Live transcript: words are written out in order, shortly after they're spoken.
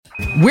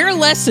We're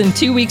less than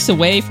 2 weeks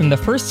away from the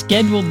first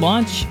scheduled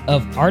launch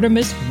of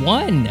Artemis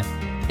 1,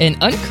 an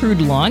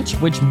uncrewed launch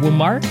which will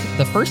mark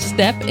the first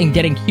step in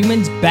getting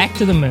humans back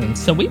to the moon.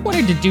 So we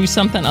wanted to do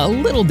something a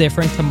little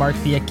different to mark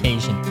the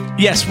occasion.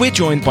 Yes, we're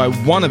joined by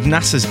one of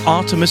NASA's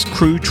Artemis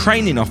crew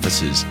training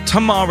officers,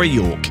 Tamara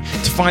York,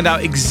 to find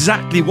out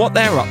exactly what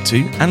they're up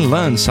to and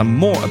learn some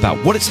more about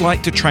what it's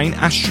like to train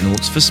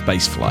astronauts for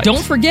spaceflight.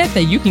 Don't forget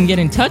that you can get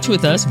in touch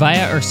with us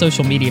via our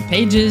social media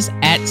pages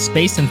at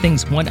Space and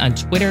Things 1 on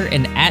Twitter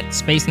and at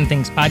Space and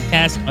Things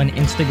Podcast on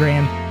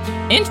Instagram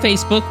and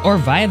Facebook, or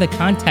via the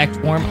contact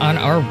form on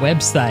our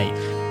website.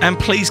 And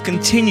please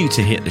continue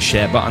to hit the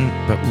share button,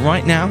 but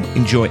right now,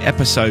 enjoy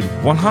episode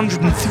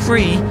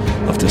 103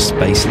 of the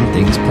Space and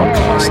Things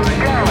podcast.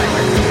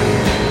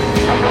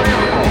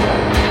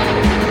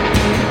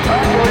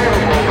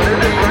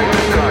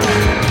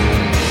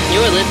 You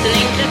are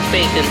listening to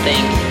Space and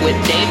Things with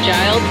Dave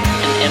Giles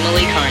and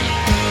Emily Carney.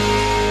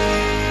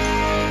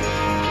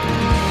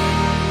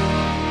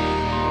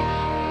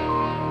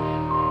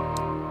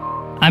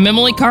 I'm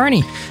Emily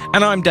Carney.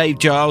 And I'm Dave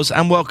Giles,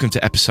 and welcome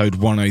to episode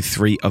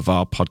 103 of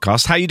our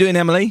podcast. How you doing,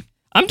 Emily?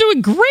 I'm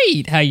doing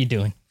great. How you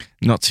doing?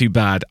 Not too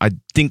bad. I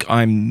think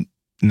I'm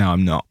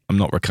not. I'm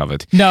not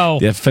recovered. No.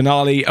 The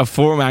finale of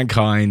For All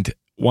Mankind,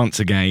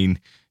 once again,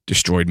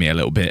 destroyed me a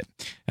little bit.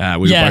 We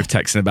were both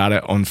texting about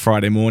it on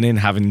Friday morning,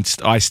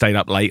 I stayed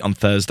up late on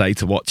Thursday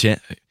to watch it.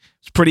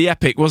 It's pretty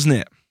epic, wasn't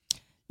it?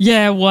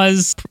 Yeah, it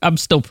was. I'm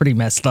still pretty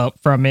messed up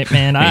from it,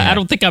 man. I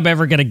don't think I'm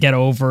ever going to get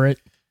over it.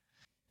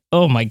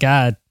 Oh, my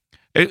God.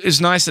 It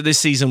was nice that this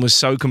season was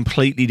so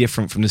completely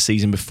different from the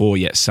season before,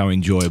 yet so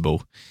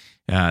enjoyable.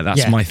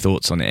 That's my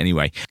thoughts on it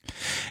anyway.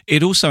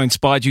 It also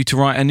inspired you to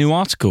write a new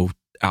article.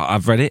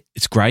 I've read it.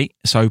 It's great.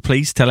 So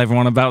please tell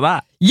everyone about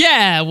that.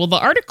 Yeah, well, the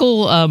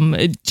article,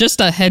 just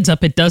a heads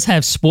up, it does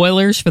have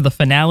spoilers for the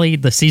finale,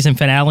 the season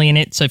finale in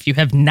it. So if you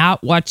have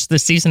not watched the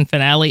season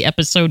finale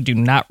episode, do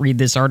not read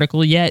this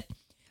article yet.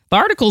 The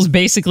article is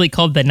basically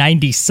called The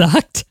 90s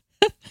Sucked.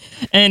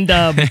 And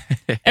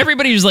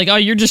everybody was like, oh,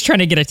 you're just trying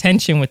to get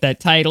attention with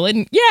that title.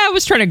 And yeah, I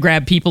was trying to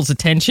grab people's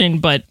attention.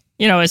 But,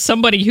 you know, as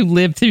somebody who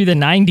lived through the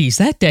 90s,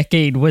 that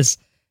decade was,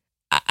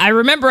 I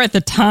remember at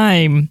the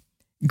time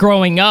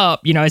growing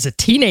up, you know, as a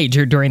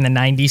teenager during the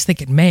 90s,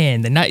 thinking,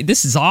 man,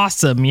 this is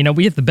awesome. You know,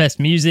 we have the best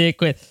music,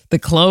 the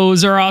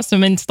clothes are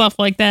awesome and stuff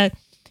like that.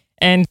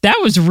 And that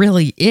was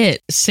really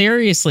it.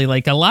 Seriously,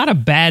 like a lot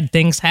of bad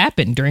things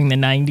happened during the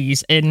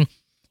 90s. And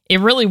it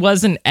really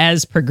wasn't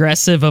as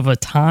progressive of a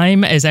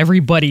time as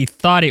everybody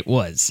thought it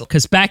was.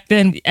 Because back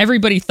then,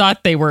 everybody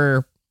thought they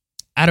were,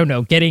 I don't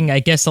know, getting, I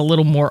guess, a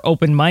little more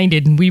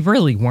open-minded, and we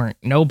really weren't.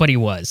 Nobody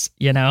was,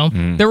 you know?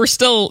 There was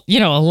still,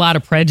 you know, a lot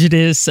of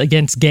prejudice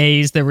against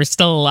gays. There was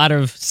still a lot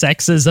of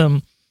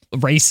sexism,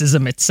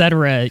 racism,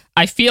 etc.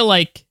 I feel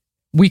like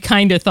we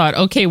kind of thought,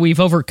 okay, we've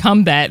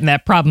overcome that, and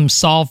that problem's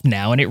solved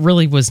now, and it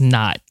really was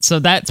not. So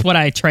that's what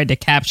I tried to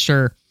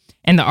capture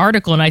in the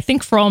article, and I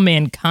think For All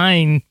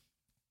Mankind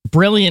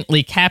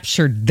brilliantly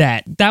captured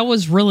that. That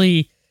was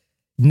really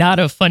not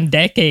a fun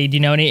decade, you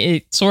know, and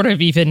it sort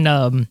of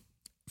even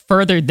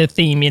furthered the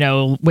theme, you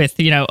know, with,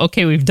 you know,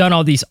 okay, we've done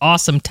all these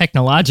awesome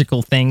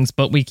technological things,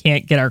 but we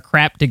can't get our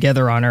crap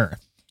together on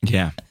Earth.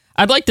 Yeah.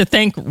 I'd like to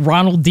thank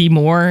Ronald D.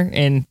 Moore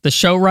and the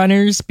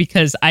showrunners,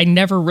 because I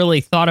never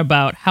really thought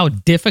about how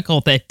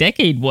difficult that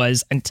decade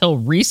was until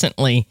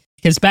recently.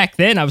 Because back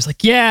then I was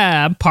like,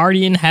 yeah, I'm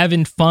partying,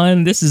 having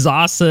fun. This is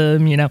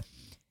awesome, you know.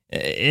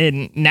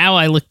 And now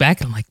I look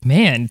back and I'm like,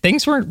 man,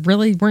 things weren't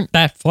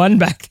that fun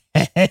back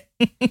then.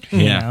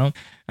 Yeah, know?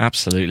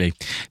 Absolutely.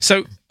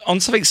 So on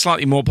something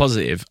slightly more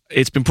positive,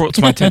 it's been brought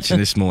to my attention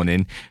this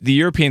morning. The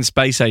European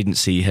Space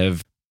Agency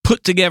have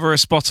put together a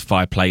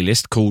Spotify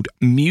playlist called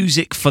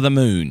Music for the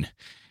Moon.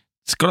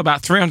 It's got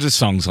about 300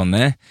 songs on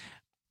there.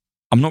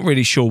 I'm not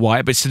really sure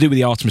why, but it's to do with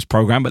the Artemis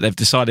program, but they've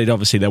decided,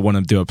 obviously, they want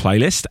to do a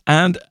playlist.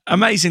 And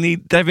amazingly,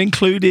 they've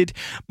included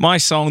my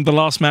song, The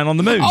Last Man on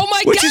the Moon. Oh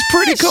my Which is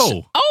pretty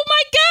cool. Oh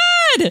my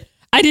God.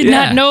 I did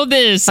not know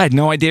this. I had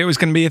no idea it was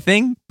going to be a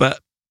thing,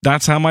 but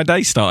that's how my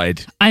day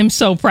started. I'm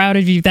so proud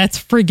of you.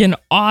 That's friggin'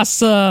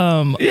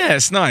 awesome. Yeah,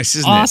 it's nice,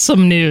 isn't it?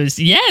 Awesome news.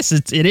 Yes,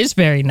 it is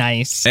very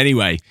nice.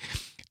 Anyway,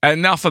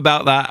 enough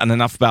about that and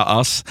enough about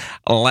us.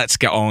 Let's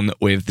get on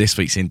with this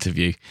week's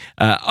interview.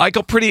 I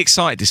got pretty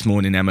excited this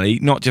morning, Emily,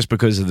 not just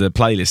because of the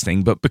playlist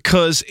thing, but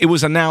because it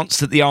was announced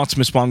that the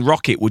Artemis 1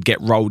 rocket would get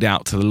rolled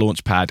out to the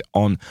launch pad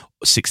on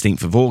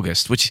 16th of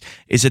August, which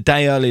is a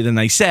day earlier than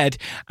they said,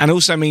 and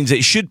also means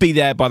it should be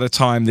there by the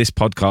time this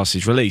podcast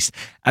is released.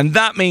 And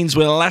that means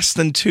we're less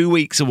than 2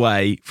 weeks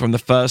away from the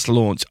first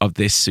launch of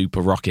this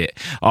super rocket.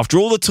 After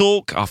all the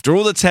talk, after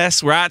all the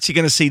tests, we're actually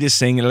going to see this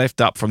thing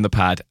lift up from the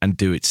pad and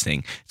do its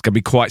thing. It's going to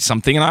be quite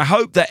something, and I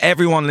hope that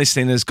everyone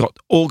listening has got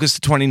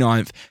August the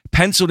 29th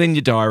penciled in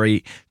your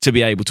diary to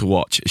be able to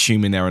watch,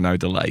 assuming there are no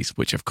delays,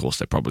 which of course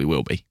there probably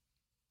will be.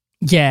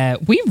 Yeah,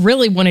 we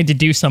really wanted to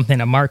do something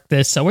to mark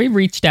this, so we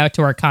reached out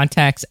to our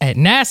contacts at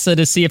NASA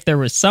to see if there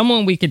was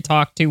someone we could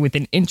talk to with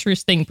an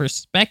interesting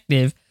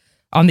perspective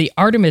on the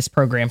Artemis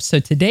program. So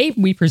today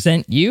we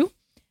present you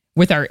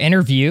with our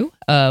interview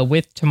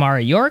with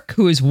Tamara York,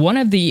 who is one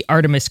of the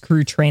Artemis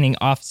crew training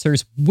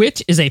officers,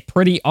 which is a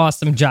pretty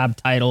awesome job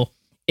title,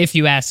 if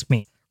you ask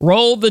me.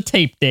 Roll the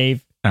tape,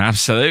 Dave.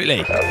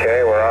 Absolutely.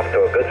 Okay, we're off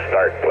to a good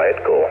start. Play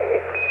it cool.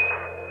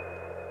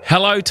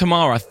 Hello,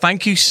 Tamara.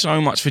 Thank you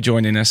so much for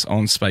joining us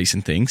on Space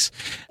and Things.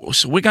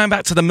 So we're going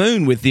back to the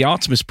moon with the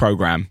Artemis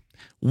program.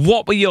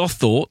 What were your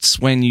thoughts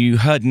when you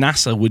heard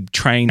NASA would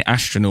train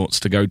astronauts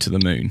to go to the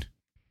moon?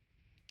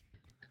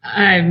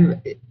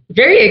 I'm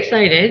very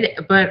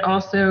excited, but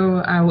also,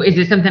 is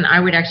it something I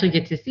would actually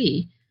get to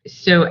see?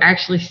 So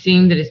actually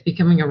seeing that it's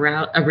becoming a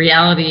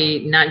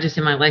reality, not just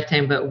in my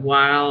lifetime, but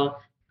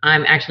while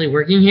I'm actually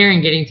working here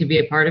and getting to be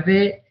a part of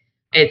it,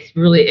 it's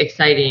really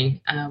exciting.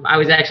 I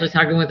was actually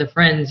talking with a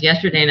friend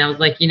yesterday, and I was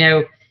like,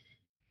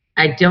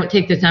 I don't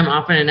take the time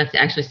often enough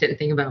to actually sit and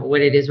think about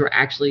what it is we're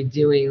actually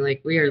doing.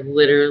 Like, we are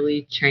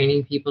literally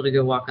training people to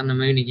go walk on the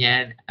moon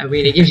again. I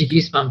mean, it gives you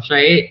goosebumps,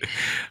 right?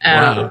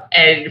 Wow.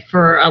 And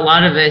for a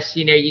lot of us,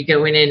 you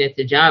go in and it's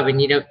a job,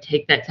 and you don't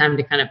take that time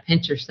to kind of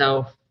pinch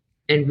yourself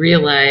and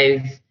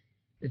realize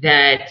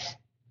that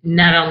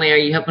not only are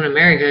you helping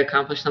America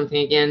accomplish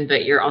something again,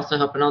 but you're also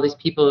helping all these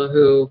people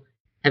who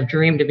have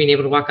dreamed of being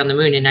able to walk on the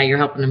moon, and now you're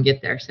helping them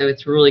get there. So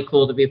it's really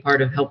cool to be a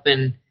part of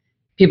helping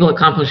people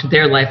accomplish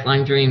their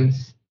lifelong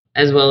dreams,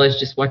 as well as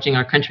just watching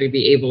our country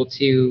be able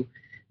to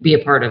be a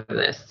part of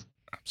this.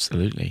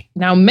 Absolutely.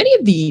 Now, many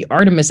of the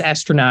Artemis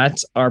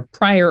astronauts are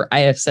prior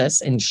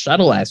ISS and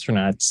shuttle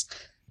astronauts.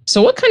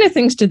 So what kind of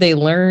things did they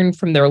learn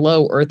from their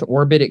low Earth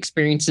orbit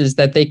experiences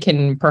that they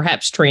can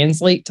perhaps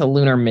translate to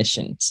lunar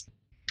missions?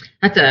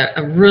 That's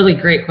a really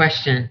great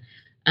question.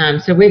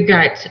 So we've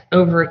got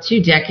over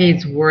 2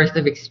 decades worth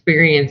of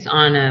experience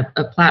on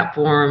a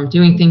platform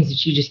doing things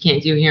that you just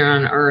can't do here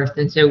on Earth.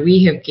 And so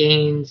we have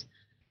gained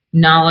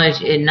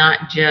knowledge in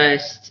not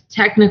just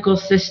technical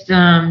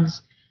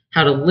systems,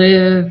 how to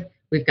live.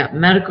 We've got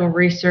medical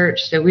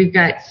research. So we've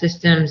got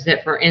systems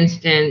that, for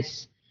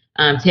instance,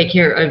 take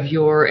care of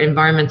your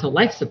environmental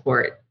life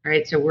support,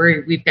 right? So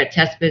we've got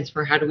test beds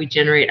for how do we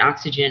generate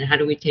oxygen? How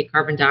do we take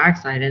carbon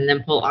dioxide and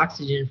then pull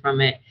oxygen from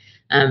it?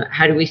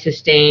 How do we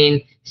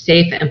sustain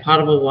safe and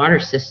potable water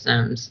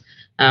systems?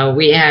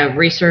 We have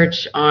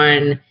research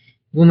on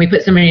when we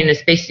put somebody in a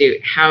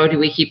spacesuit, how do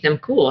we keep them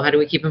cool? How do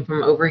we keep them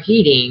from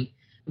overheating?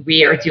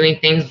 We are doing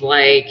things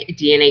like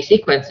DNA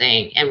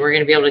sequencing, and we're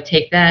going to be able to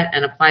take that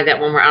and apply that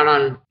when we're out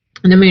on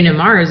the moon and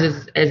Mars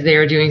as they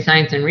are doing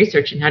science and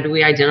research. And how do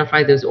we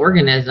identify those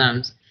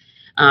organisms?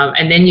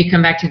 And then you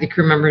come back to the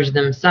crew members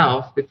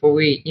themselves. Before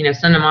we,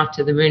 send them off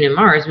to the moon and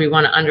Mars, we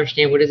want to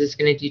understand what is this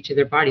going to do to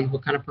their bodies?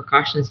 What kind of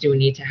precautions do we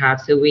need to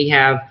have? So we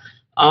have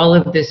all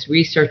of this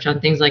research on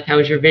things like how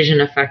is your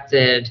vision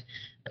affected,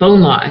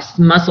 bone loss,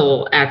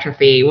 muscle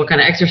atrophy, what kind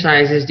of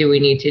exercises do we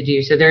need to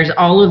do? So there's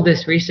all of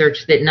this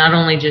research that not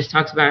only just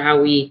talks about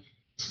how we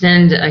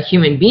send a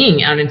human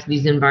being out into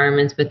these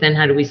environments, but then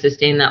how do we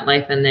sustain that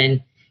life? And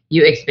then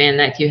you expand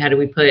that to how do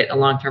we put a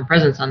long-term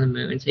presence on the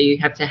moon? So you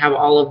have to have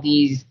all of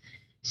these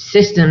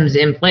systems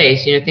in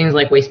place, things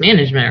like waste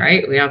management,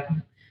 right?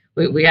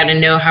 We got to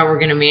know how we're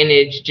going to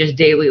manage just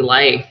daily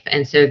life.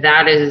 And so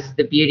that is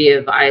the beauty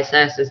of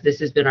ISS, is this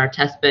has been our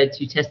test bed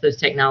to test those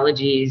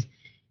technologies,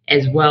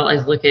 as well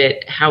as look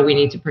at how we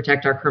need to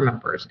protect our crew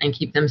members and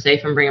keep them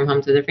safe and bring them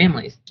home to their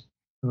families.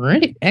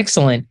 Right.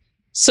 Excellent.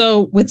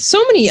 So with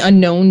so many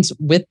unknowns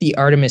with the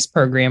Artemis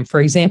program,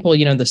 for example,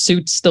 the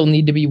suits still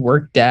need to be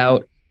worked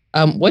out.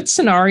 What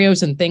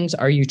scenarios and things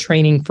are you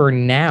training for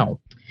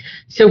now?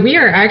 So we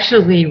are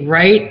actually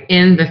right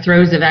in the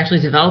throes of actually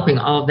developing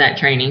all of that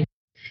training.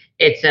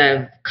 It's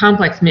a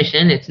complex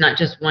mission. It's not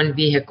just one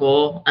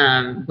vehicle.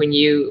 When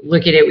you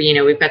look at it,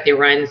 we've got the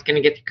Orion that's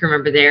going to get the crew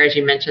member there. As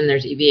you mentioned,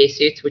 there's EVA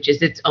suits, which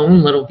is its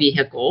own little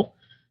vehicle.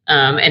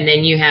 And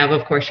then you have,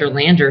 of course, your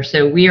lander.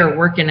 So we are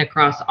working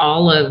across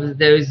all of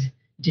those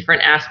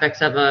different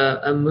aspects of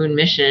a moon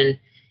mission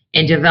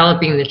and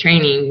developing the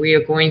training. We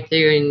are going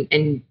through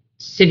and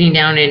sitting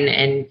down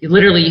and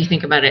literally you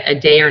think about a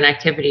day or an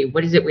activity.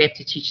 What is it we have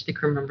to teach the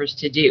crew members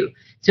to do?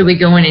 So we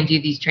go in and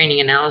do these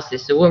training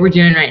analysis. So what we're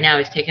doing right now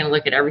is taking a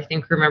look at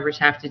everything crew members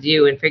have to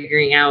do and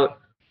figuring out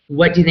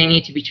what do they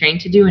need to be trained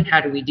to do and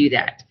how do we do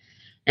that.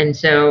 And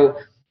so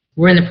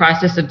we're in the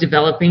process of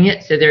developing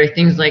it. So there are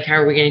things like how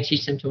are we going to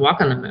teach them to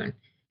walk on the moon?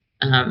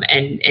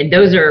 And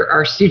those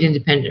are suit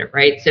independent,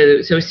 right?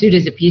 So a suit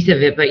is a piece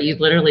of it, but you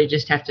literally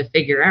just have to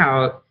figure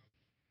out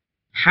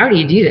how do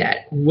you do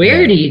that?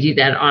 Where do you do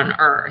that on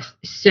Earth?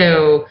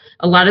 So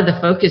a lot of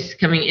the focus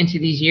coming into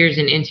these years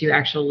and into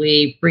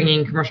actually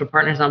bringing commercial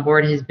partners on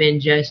board has been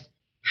just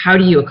how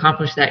do you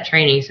accomplish that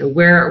training? So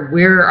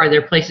where are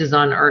there places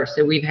on Earth?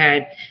 So we've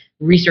had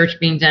research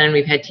being done.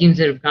 We've had teams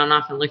that have gone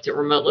off and looked at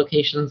remote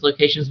locations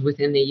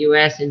within the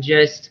U.S. and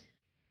just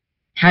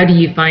how do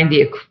you find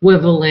the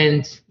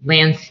equivalent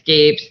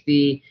landscapes,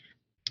 the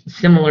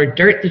similar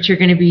dirt that you're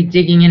going to be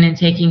digging in and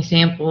taking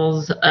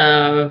samples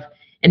of.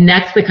 And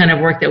that's the kind of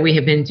work that we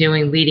have been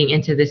doing leading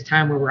into this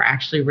time where we're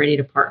actually ready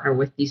to partner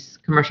with these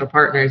commercial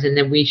partners. And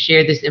then we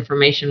share this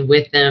information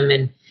with them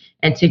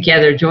and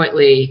together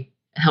jointly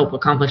help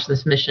accomplish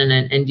this mission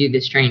and do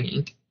this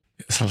training.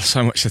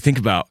 So much to think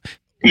about.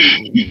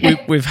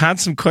 We've had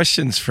some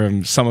questions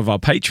from some of our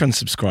Patreon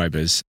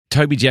subscribers.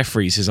 Toby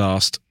Jeffries has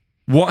asked,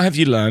 what have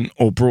you learned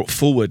or brought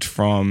forward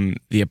from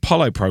the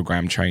Apollo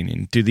program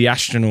training? Do the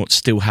astronauts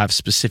still have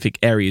specific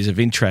areas of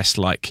interest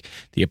like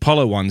the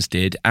Apollo ones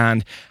did?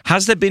 And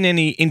has there been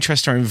any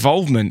interest or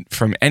involvement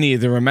from any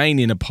of the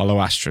remaining Apollo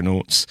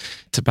astronauts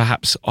to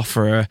perhaps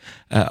offer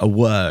a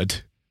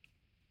word?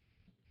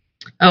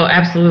 Oh,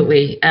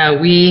 absolutely.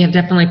 We have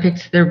definitely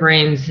picked their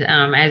brains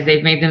as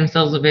they've made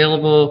themselves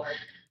available.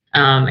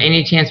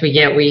 Any chance we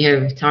get, we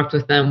have talked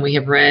with them. We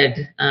have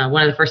read.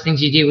 One of the first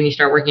things you do when you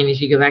start working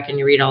is you go back and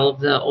you read all of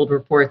the old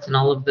reports and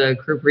all of the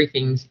crew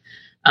briefings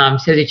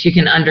so that you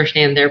can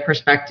understand their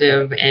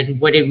perspective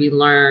and what did we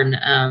learn.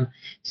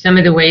 Some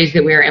of the ways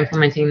that we are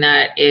implementing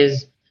that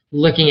is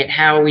looking at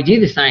how we do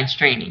the science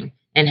training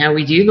and how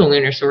we do the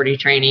lunar sortie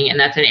training. And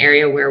that's an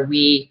area where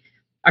we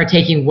are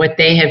taking what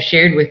they have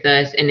shared with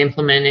us and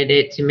implemented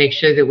it to make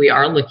sure that we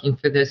are looking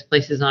for those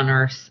places on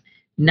Earth,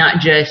 not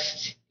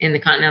just in the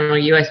continental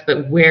US,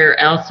 but where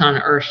else on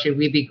Earth should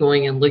we be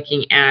going and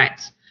looking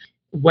at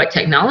what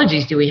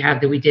technologies do we have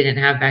that we didn't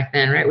have back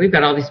then, right? We've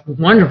got all these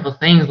wonderful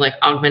things like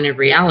augmented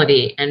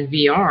reality and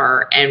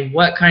VR, and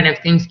what kind of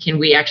things can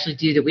we actually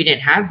do that we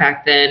didn't have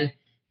back then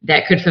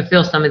that could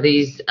fulfill some of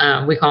these,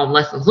 we call them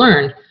lessons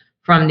learned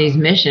from these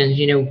missions.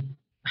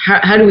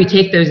 How do we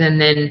take those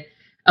and then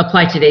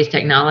apply today's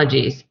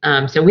technologies?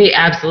 So we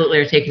absolutely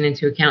are taking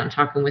into account and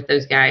talking with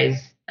those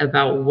guys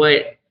about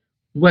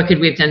what could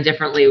we have done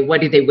differently?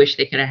 What do they wish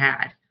they could have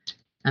had?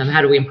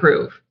 How do we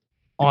improve?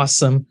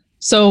 Awesome.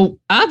 So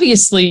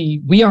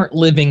obviously we aren't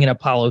living in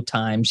Apollo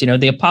times.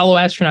 The Apollo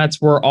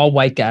astronauts were all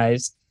white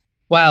guys,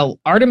 while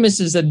Artemis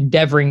is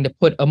endeavoring to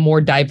put a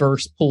more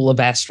diverse pool of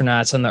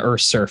astronauts on the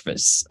Earth's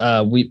surface.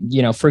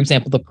 For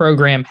example, the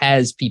program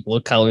has people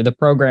of color, the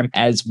program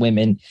has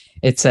women,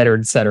 et cetera,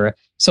 et cetera.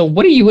 So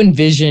what do you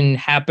envision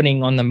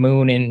happening on the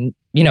moon in,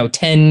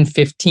 10,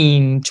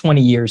 15,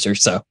 20 years or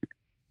so?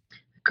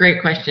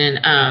 Great question.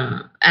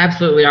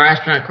 Absolutely. Our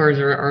astronaut corps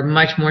are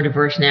much more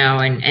diverse now.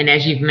 And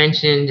as you've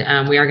mentioned,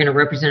 we are going to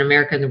represent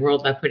America in the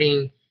world by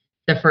putting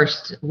the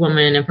first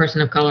woman and person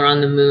of color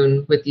on the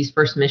moon with these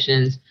first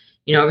missions.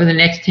 Over the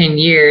next 10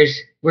 years,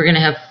 we're going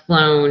to have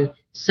flown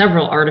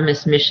several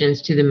Artemis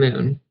missions to the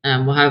moon.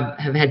 We'll have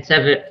had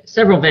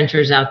several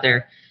ventures out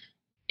there.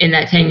 In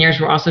that 10 years,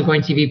 we're also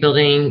going to be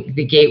building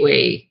the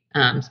Gateway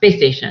space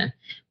station,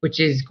 which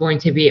is going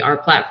to be our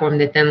platform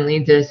that then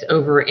leads us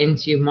over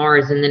into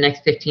Mars in the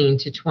next 15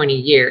 to 20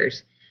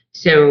 years.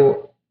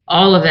 So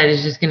all of that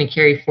is just going to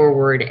carry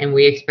forward, and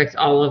we expect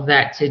all of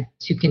that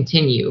to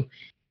continue.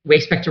 We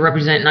expect to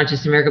represent not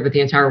just America, but the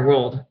entire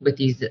world with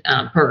these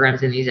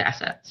programs and these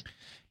assets.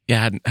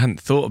 Yeah, I hadn't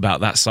thought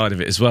about that side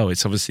of it as well.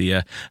 It's obviously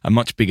a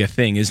much bigger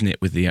thing, isn't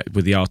it, with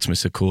the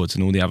Artemis Accords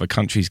and all the other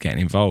countries getting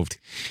involved.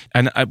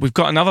 And we've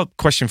got another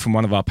question from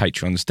one of our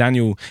patrons.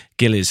 Daniel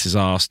Gillies has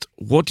asked,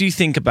 what do you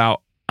think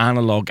about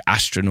analog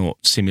astronaut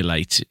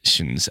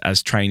simulations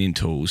as training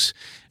tools?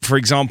 For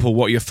example,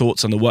 what are your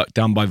thoughts on the work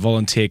done by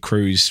volunteer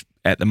crews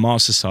at the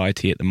Mars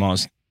Society at the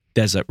Mars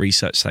Desert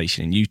Research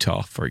Station in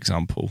Utah, for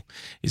example?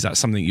 Is that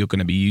something you're going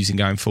to be using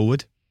going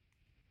forward?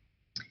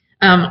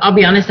 I'll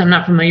be honest, I'm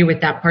not familiar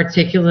with that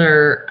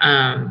particular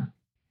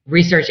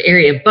research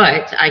area,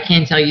 but I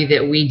can tell you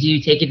that we do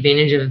take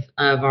advantage of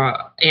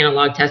our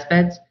analog test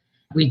beds.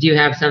 We do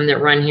have some that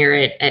run here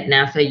at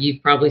NASA.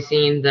 You've probably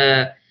seen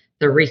the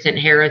recent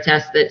Hera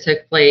test that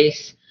took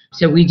place.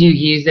 So we do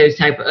use those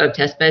type of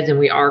test beds, and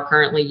we are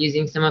currently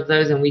using some of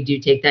those, and we do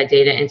take that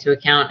data into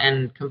account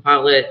and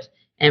compile it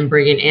and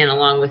bring it in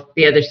along with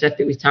the other stuff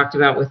that we talked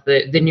about with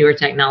the newer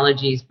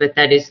technologies. But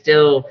that is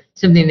still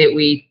something that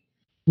we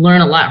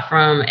learn a lot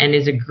from and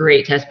is a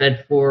great test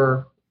bed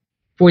for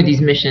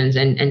these missions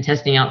and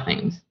testing out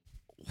things.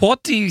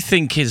 What do you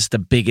think is the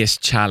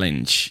biggest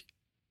challenge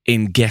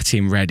in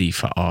getting ready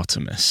for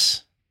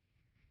Artemis?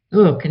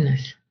 Oh,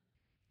 goodness.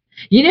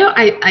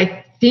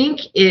 I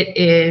think it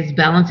is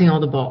balancing all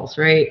the balls,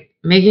 right?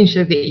 Making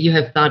sure that you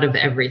have thought of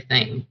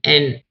everything,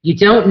 and you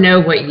don't know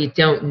what you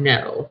don't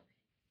know.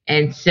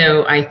 And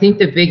so I think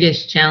the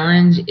biggest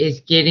challenge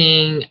is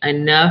getting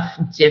enough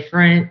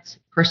different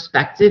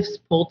perspectives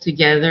pulled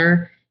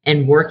together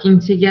and working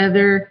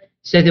together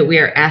so that we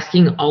are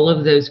asking all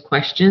of those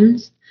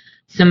questions.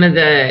 Some of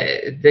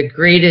the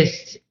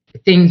greatest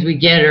things we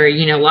get are,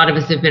 a lot of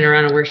us have been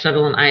around and we're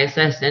shuttle and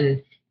ISS,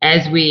 and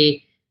as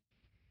we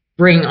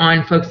bring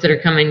on folks that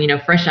are coming,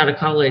 fresh out of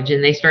college,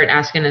 and they start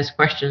asking us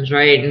questions,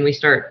 right? And we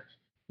start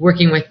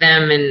working with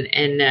them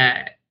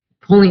and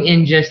pulling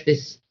in just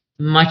this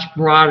much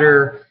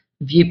broader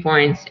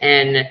viewpoints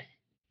and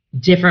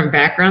different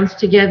backgrounds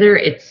together.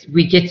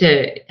 We get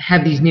to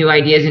have these new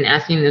ideas and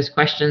asking those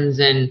questions.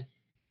 And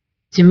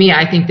to me,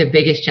 I think the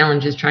biggest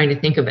challenge is trying to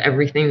think of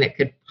everything that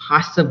could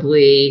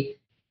possibly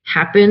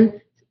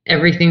happen,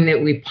 everything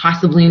that we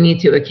possibly need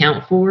to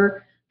account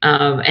for.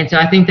 And so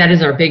I think that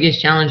is our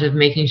biggest challenge, of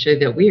making sure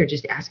that we are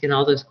just asking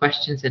all those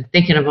questions and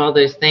thinking of all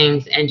those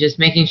things and just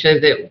making sure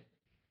that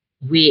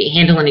we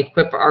handle and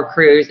equip our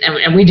crews.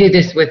 And we do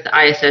this with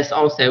ISS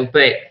also,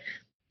 but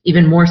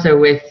even more so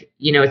with,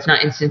 it's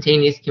not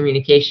instantaneous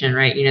communication,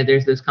 right?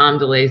 There's those comm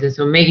delays. And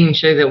so making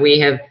sure that we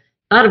have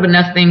thought of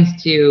enough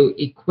things to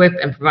equip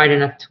and provide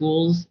enough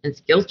tools and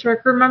skills to our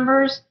crew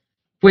members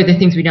for the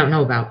things we don't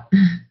know about.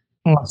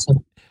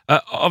 Awesome.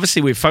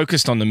 Obviously, we're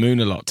focused on the moon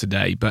a lot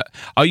today, but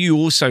are you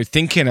also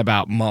thinking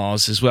about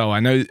Mars as well?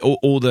 I know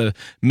all the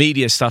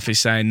media stuff is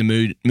saying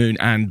the moon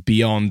and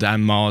beyond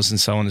and Mars and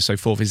so on and so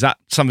forth. Is that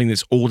something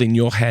that's all in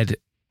your head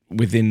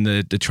within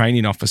the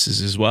training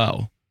officers as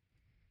well?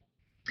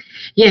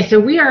 Yeah, so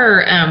we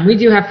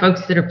do have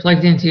folks that are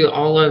plugged into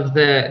all of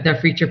the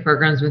future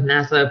programs with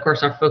NASA. Of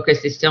course, our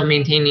focus is still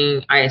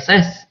maintaining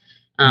ISS.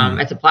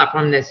 It's a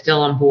platform that's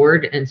still on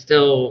board and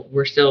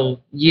we're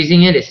still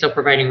using it. It's still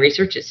providing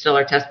research. It's still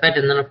our test bed.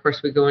 And then, of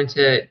course, we go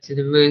into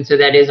the moon. So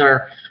that is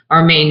our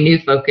main new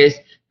focus.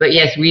 But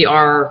yes, we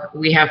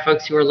have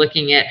folks who are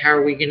looking at how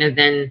are we going to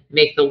then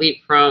make the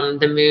leap from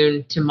the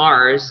moon to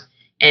Mars.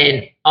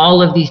 And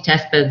all of these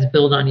test beds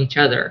build on each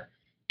other.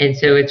 And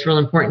so it's real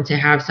important to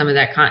have some of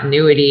that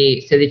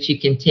continuity so that you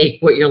can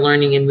take what you're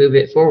learning and move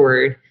it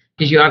forward,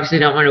 because you obviously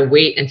don't want to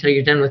wait until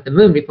you're done with the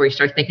moon before you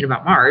start thinking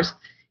about Mars.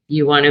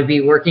 You want to be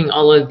working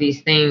all of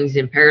these things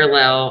in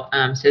parallel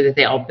so that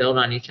they all build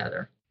on each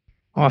other.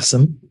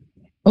 Awesome.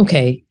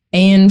 Okay.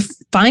 And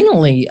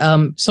finally,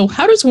 so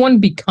how does one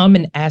become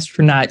an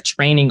astronaut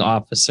training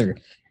officer?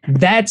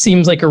 That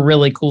seems like a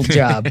really cool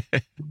job.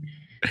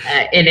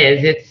 It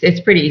is. It's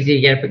pretty easy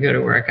to get up and go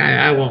to work.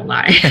 I won't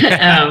lie.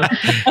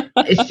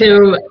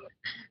 So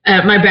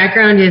my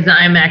background is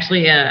I'm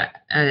actually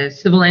a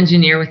civil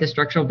engineer with a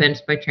structural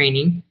bent by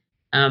training.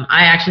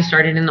 I actually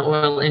started in the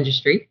oil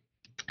industry.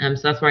 So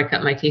that's where I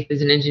cut my teeth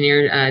as an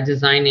engineer,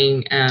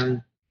 designing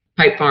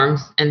pipe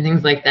farms and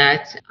things like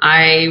that.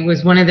 I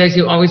was one of those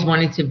who always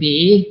wanted to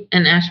be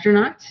an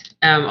astronaut,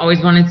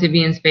 always wanted to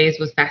be in space,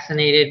 was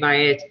fascinated by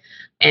it.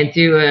 And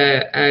through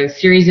a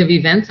series of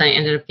events, I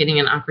ended up getting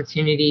an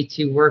opportunity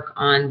to work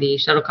on the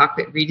shuttle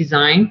cockpit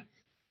redesign.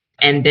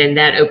 And then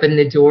that opened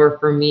the door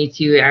for me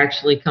to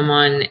actually come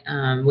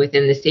on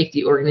within the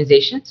safety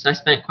organization. So I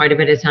spent quite a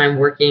bit of time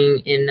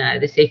working in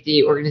the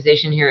safety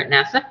organization here at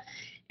NASA.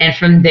 And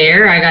from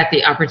there, I got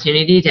the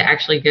opportunity to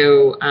actually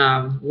go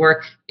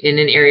work in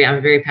an area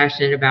I'm very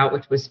passionate about,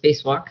 which was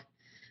spacewalk.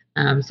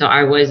 So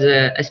I was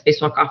a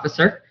spacewalk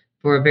officer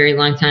for a very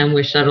long time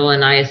with shuttle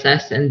and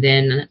ISS. And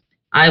then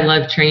I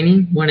love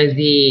training. One of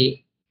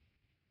the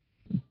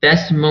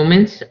best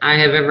moments I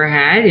have ever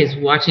had is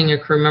watching a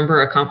crew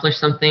member accomplish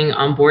something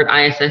on board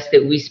ISS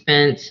that we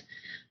spent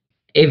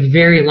a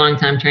very long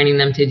time training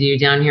them to do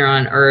down here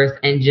on Earth,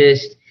 and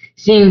just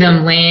seeing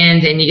them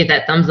land, and you get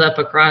that thumbs up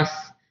across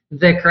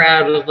the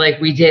crowd of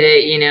like, we did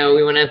it,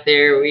 we went up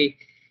there, we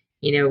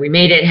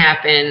made it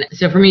happen.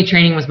 So for me,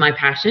 training was my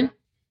passion.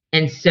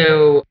 And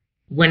so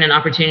when an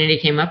opportunity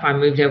came up, I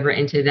moved over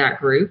into that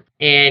group.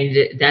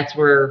 And that's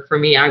where, for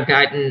me, I've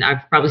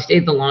probably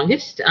stayed the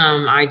longest.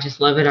 I just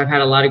love it. I've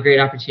had a lot of great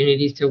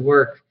opportunities to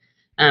work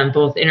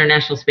both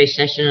International Space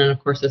Station and,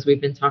 of course, as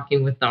we've been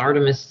talking with the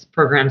Artemis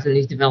programs and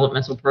these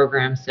developmental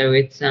programs. So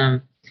we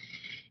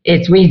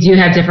do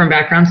have different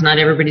backgrounds. Not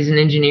everybody's an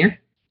engineer.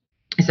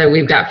 So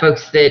we've got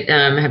folks that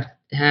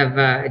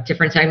have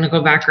different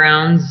technical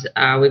backgrounds.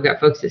 We've got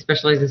folks that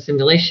specialize in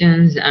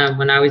simulations.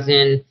 When I was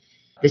in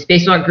the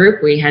spacewalk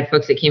group, we had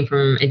folks that came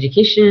from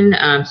education.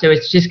 So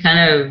it's just kind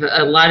of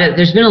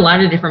there's been a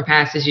lot of different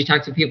paths as you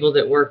talk to people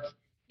that work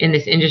in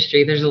this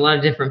industry. There's a lot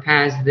of different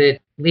paths that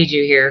lead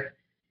you here.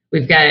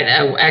 We've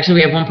got,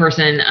 we have one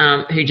person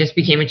who just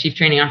became a chief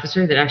training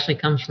officer that actually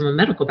comes from a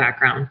medical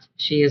background.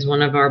 She is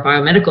one of our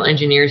biomedical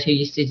engineers who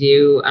used to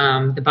do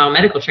the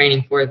biomedical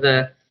training for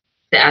the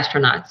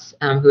astronauts,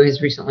 who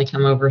has recently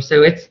come over.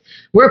 So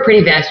we're a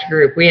pretty vast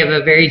group. We have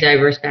a very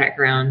diverse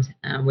background,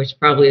 which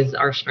probably is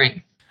our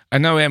strength. I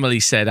know Emily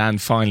said,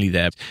 and finally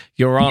there,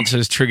 your answer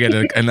has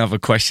triggered another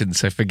question,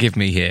 so forgive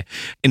me here.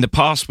 In the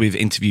past, we've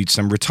interviewed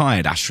some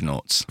retired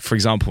astronauts. For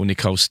example,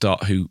 Nicole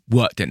Stott, who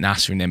worked at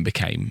NASA and then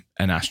became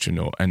an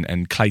astronaut,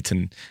 and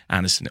Clayton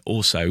Anderson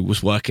also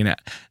was working at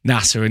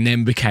NASA and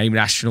then became an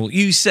astronaut.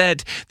 You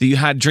said that you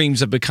had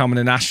dreams of becoming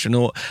an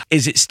astronaut.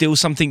 Is it still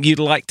something you'd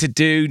like to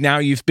do now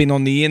you've been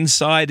on the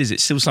inside? Is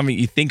it still something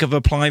you think of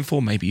applying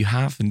for? Maybe you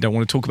have and don't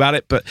want to talk about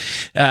it, but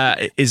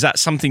is that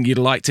something you'd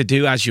like to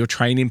do as you're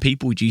training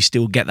people? Do you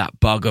still get that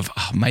bug of,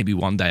 maybe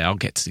one day I'll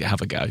get to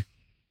have a go?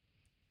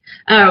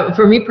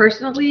 For me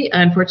personally,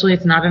 unfortunately,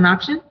 it's not an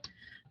option.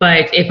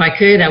 But if I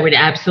could, I would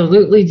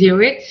absolutely do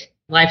it.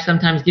 Life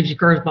sometimes gives you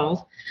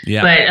curveballs.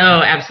 Yeah. But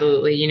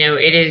absolutely.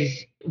 It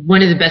is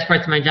one of the best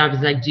parts of my job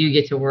is I do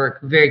get to work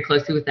very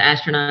closely with the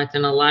astronauts,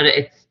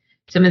 and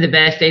some of the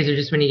best days are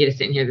just when you get to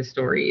sit and hear the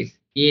stories.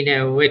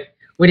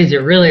 What is it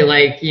really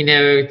like,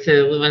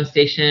 to live on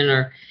station,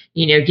 or,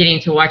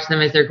 getting to watch them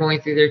as they're going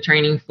through their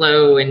training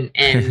flow. And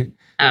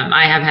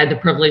I have had the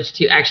privilege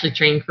to actually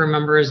train crew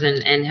members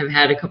and have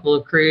had a couple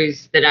of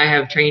crews that I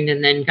have trained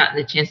and then gotten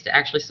the chance to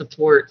actually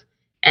support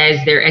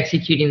as they're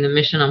executing the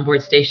mission on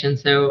board station.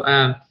 So,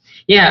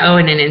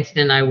 in an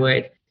instant, I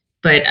would.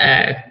 But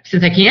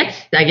since I can't,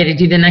 I get to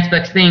do the next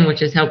best thing,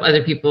 which is help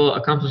other people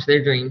accomplish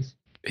their dreams.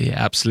 Yeah,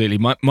 absolutely.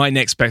 My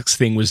next best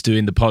thing was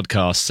doing the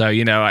podcast. So,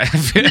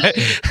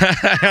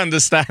 I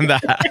understand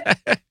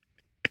that.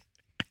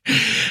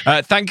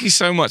 Thank you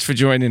so much for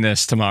joining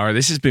us, Tamara.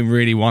 This has been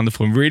really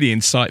wonderful and really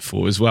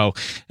insightful as well.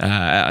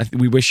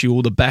 We wish you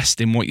all the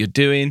best in what you're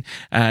doing.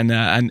 And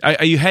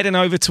are you heading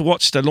over to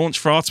watch the launch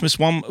for Artemis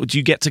 1? Do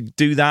you get to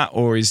do that,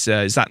 or is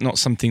that not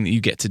something that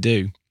you get to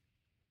do?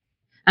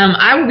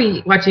 I will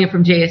be watching it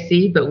from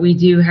JSC, but we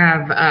do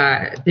have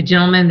the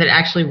gentleman that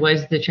actually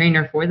was the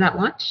trainer for that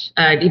launch.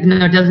 Even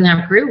though it doesn't have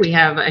a crew, we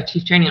have a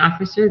chief training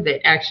officer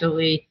that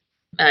actually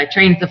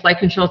trains the flight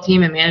control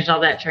team and managed all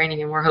that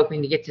training, and we're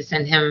hoping to get to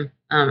send him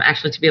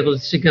actually to be able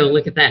to go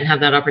look at that and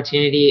have that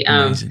opportunity.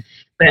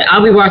 But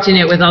I'll be watching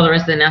it with all the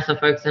rest of the NASA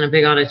folks in a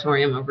big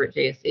auditorium over at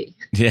JSC.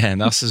 Yeah,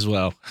 and us as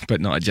well,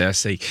 but not at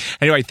JSC.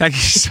 Anyway, thank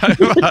you so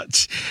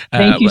much.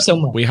 Thank you so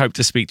much. We hope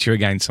to speak to you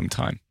again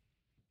sometime.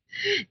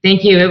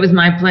 Thank you. It was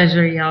my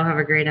pleasure. Y'all have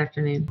a great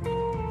afternoon.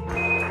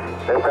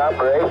 This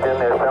operation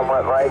is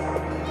somewhat like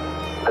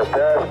the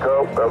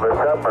periscope of a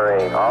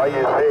submarine. All you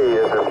see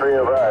is the three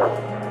of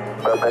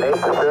us, but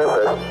beneath the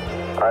surface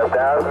are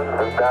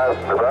thousands and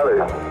thousands of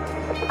others.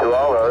 To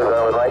all those,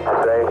 I would like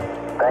to say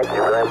thank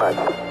you very much.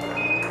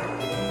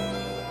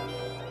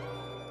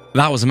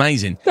 That was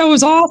amazing. That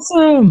was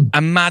awesome.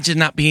 Imagine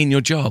that being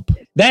your job.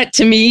 That,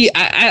 to me,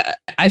 I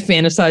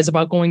fantasize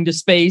about going to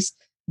space,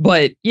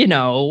 but,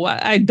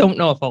 I don't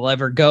know if I'll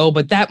ever go,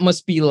 but that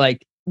must be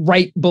like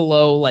right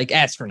below like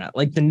astronaut,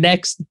 like the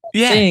next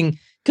thing.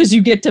 Because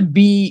you get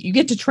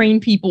to train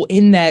people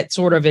in that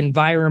sort of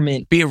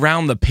environment. Be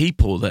around the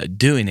people that are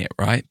doing it,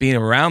 right? Being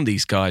around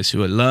these guys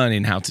who are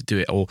learning how to do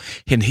it, or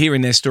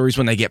hearing their stories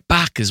when they get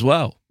back as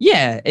well.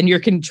 Yeah, and you're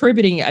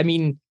contributing. I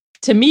mean,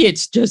 to me,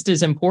 it's just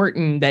as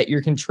important that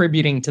you're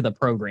contributing to the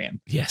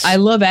program. Yes. I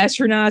love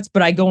astronauts,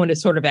 but I go into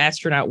sort of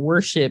astronaut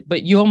worship.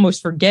 But you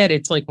almost forget,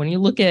 it's like when you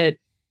look at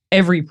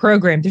every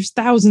program, there's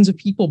thousands of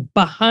people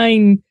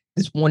behind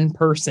this one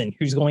person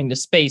who's going to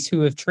space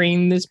who have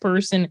trained this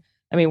person.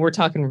 I mean, we're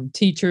talking from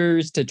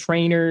teachers to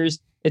trainers,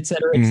 et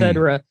cetera, et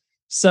cetera.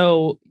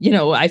 So,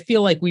 I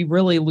feel like we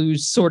really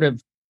lose sort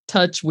of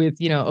touch with,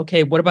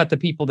 okay, what about the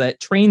people that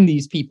train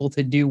these people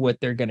to do what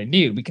they're going to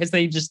do? Because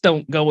they just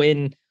don't go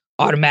in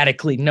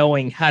automatically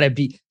knowing how to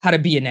be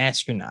an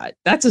astronaut.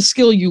 That's a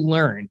skill you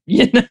learn,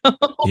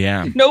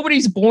 Yeah.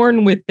 Nobody's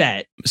born with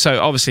that.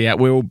 So obviously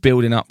we're all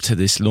building up to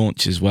this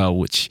launch as well,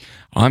 which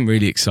I'm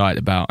really excited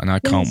about, and I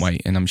can't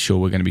wait. And I'm sure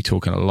we're going to be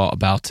talking a lot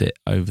about it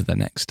over the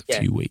next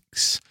few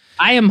weeks.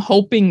 I am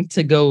hoping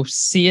to go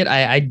see it.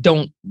 I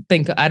don't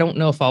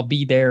know if I'll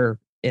be there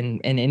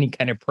in any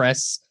kind of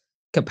press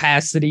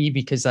capacity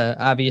because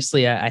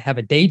obviously I have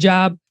a day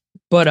job,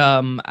 but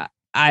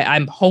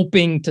I'm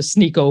hoping to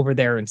sneak over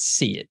there and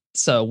see it.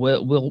 So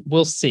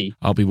we'll see.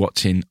 I'll be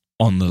watching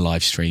on the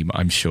live stream,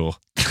 I'm sure,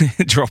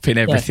 dropping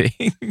everything.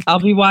 Yeah. I'll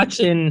be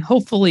watching,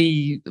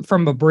 hopefully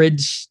from a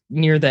bridge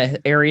near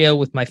the area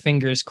with my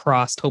fingers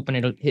crossed, hoping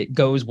it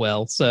goes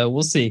well. So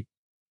we'll see.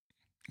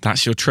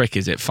 That's your trick,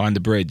 is it? Find a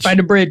bridge. Find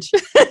a bridge.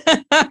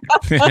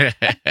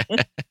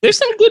 There's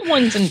some good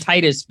ones in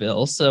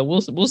Titusville, so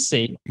we'll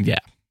see. Yeah.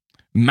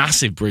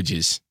 Massive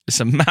bridges.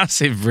 Some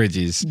massive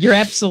bridges. You're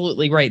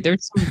absolutely right.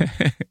 There's some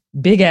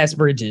big ass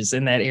bridges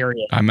in that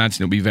area. I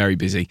imagine it'll be very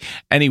busy.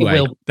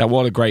 Anyway,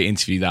 what a great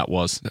interview that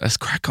was. Let's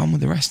crack on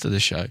with the rest of the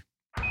show.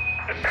 We need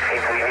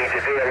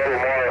to do a little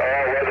more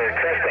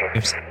all-weather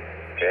testing.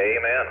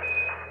 Amen.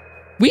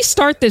 We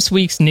start this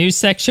week's news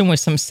section with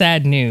some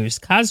sad news.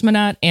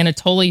 Cosmonaut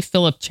Anatoly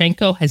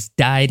Filipchenko has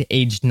died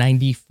aged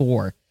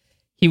 94.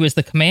 He was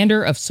the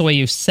commander of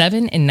Soyuz 7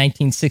 in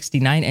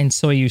 1969 and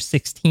Soyuz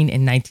 16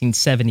 in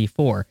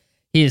 1974.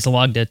 He has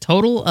logged a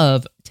total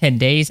of 10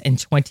 days and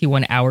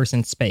 21 hours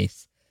in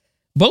space.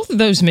 Both of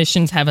those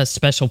missions have a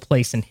special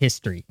place in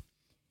history.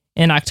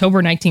 In October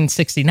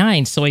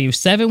 1969, Soyuz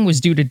 7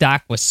 was due to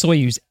dock with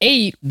Soyuz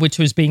 8, which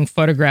was being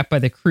photographed by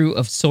the crew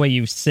of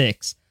Soyuz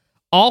 6.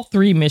 All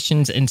three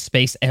missions in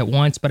space at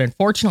once, but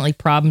unfortunately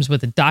problems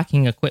with the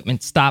docking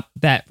equipment stopped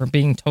that from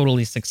being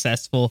totally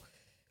successful,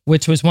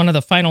 which was one of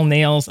the final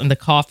nails in the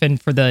coffin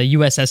for the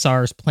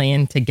USSR's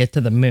plan to get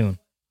to the moon.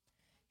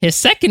 His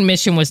second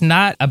mission was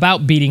not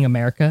about beating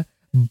America,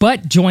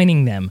 but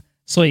joining them.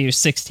 Soyuz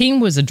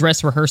 16 was a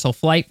dress rehearsal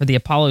flight for the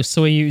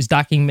Apollo-Soyuz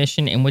docking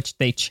mission in which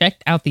they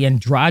checked out the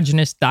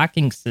androgynous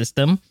docking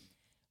system,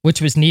 which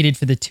was needed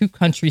for the two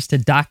countries to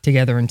dock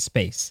together in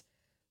space.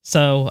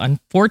 So,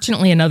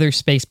 unfortunately, another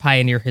space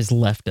pioneer has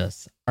left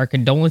us. Our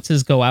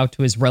condolences go out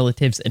to his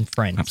relatives and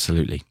friends.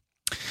 Absolutely.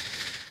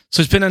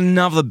 So it's been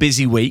another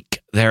busy week.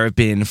 There have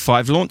been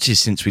 5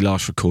 launches since we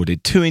last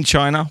recorded. 2 in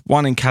China,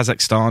 1 in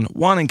Kazakhstan,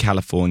 1 in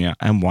California,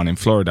 and 1 in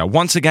Florida.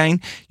 Once again,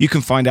 you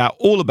can find out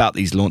all about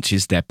these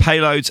launches, their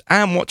payloads,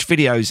 and watch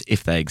videos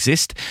if they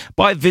exist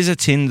by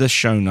visiting the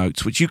show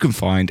notes, which you can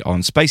find on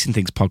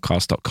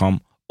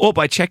spaceandthingspodcast.com or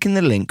by checking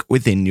the link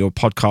within your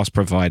podcast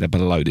provider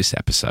below this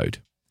episode.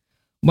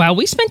 While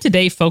we spent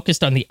today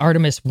focused on the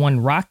Artemis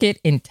 1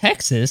 rocket in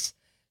Texas,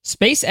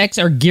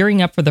 SpaceX are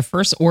gearing up for the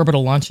first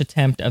orbital launch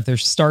attempt of their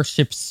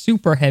Starship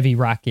Super Heavy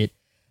rocket.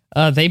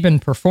 They've been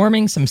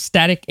performing some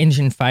static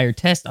engine fire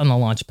tests on the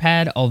launch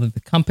pad, although the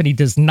company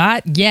does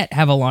not yet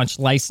have a launch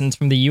license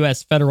from the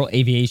U.S. Federal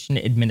Aviation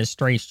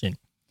Administration.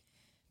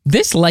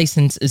 This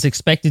license is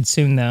expected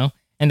soon, though,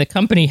 and the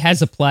company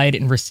has applied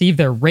and received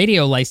their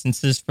radio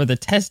licenses for the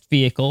test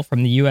vehicle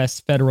from the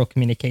U.S. Federal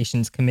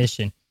Communications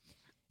Commission.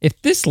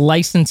 If this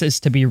license is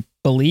to be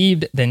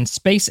believed, then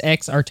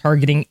SpaceX are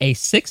targeting a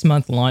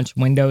 6-month launch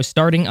window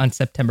starting on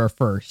September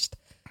 1st.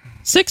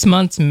 6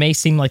 months may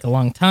seem like a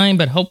long time,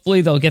 but hopefully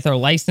they'll get their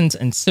license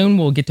and soon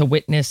we'll get to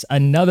witness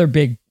another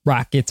big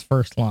rocket's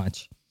first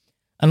launch.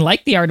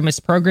 Unlike the Artemis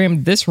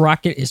program, this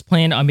rocket is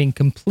planned on being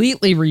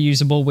completely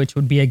reusable, which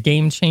would be a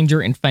game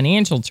changer in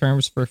financial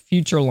terms for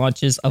future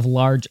launches of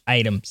large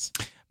items.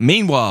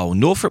 Meanwhile,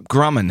 Northrop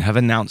Grumman have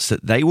announced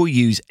that they will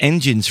use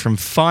engines from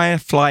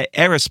Firefly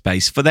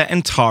Aerospace for their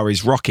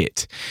Antares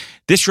rocket.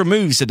 This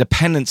removes a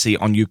dependency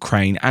on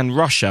Ukraine and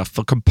Russia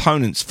for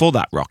components for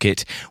that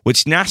rocket,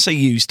 which NASA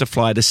used to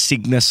fly the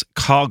Cygnus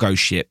cargo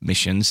ship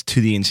missions to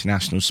the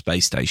International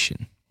Space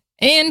Station.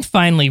 And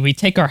finally, we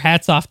take our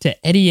hats off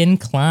to Etienne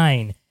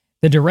Klein,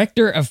 the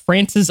director of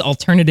France's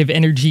Alternative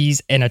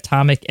Energies and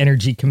Atomic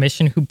Energy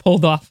Commission, who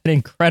pulled off an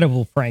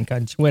incredible prank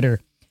on Twitter.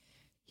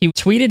 He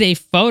tweeted a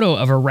photo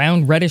of a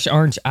round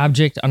reddish-orange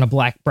object on a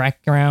black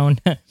background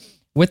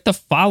with the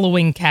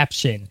following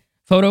caption: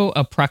 "Photo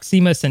of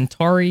Proxima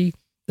Centauri,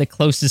 the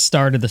closest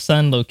star to the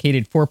sun,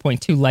 located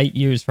 4.2 light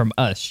years from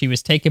us. She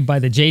was taken by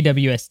the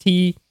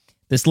JWST.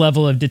 This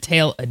level of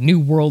detail, a new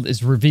world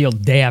is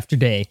revealed day after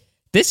day."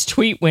 This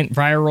tweet went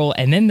viral,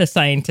 and then the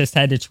scientist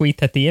had to tweet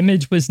that the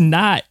image was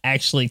not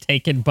actually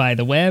taken by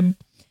the web,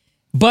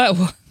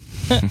 but,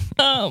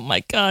 oh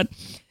my God,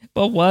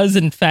 but was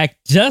in fact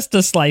just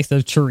a slice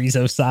of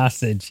chorizo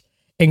sausage.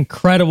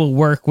 Incredible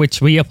work,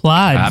 which we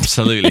applaud.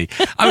 Absolutely.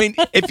 I mean,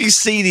 if you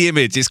see the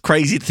image, it's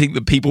crazy to think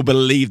that people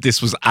believe this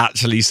was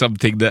actually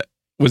something that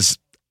was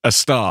a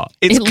star.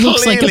 It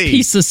looks like a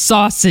piece of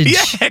sausage.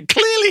 Yeah,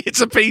 clearly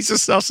it's a piece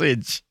of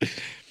sausage.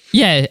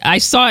 Yeah, I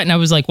saw it and I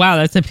was like, wow,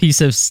 that's a piece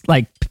of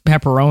like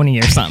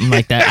pepperoni or something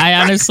like that. I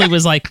honestly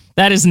was like,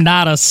 that is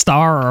not a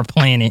star or a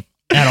planet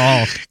at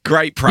all.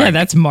 Great prank. Yeah,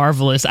 that's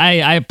marvelous. I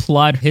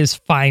applaud his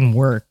fine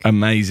work.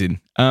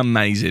 Amazing.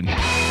 Amazing.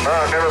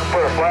 I've never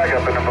put a flag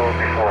up in the moon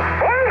before.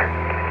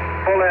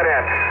 What? Pull that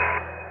in.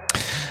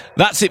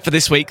 That's it for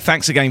this week.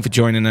 Thanks again for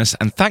joining us.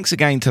 And thanks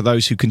again to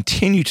those who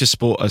continue to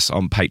support us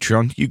on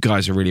Patreon. You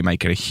guys are really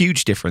making a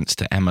huge difference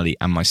to Emily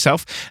and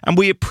myself. And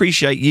we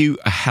appreciate you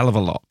a hell of a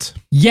lot.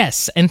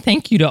 Yes. And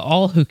thank you to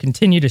all who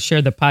continue to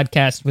share the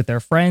podcast with their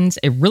friends.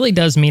 It really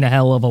does mean a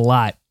hell of a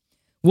lot.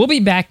 We'll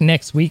be back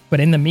next week. But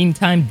in the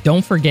meantime,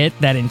 don't forget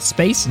that in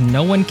space,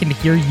 no one can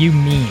hear you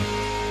mean.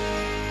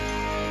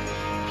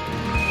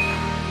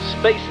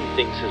 Space and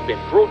Things has been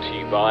brought to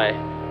you by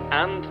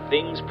And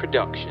Things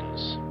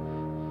Productions.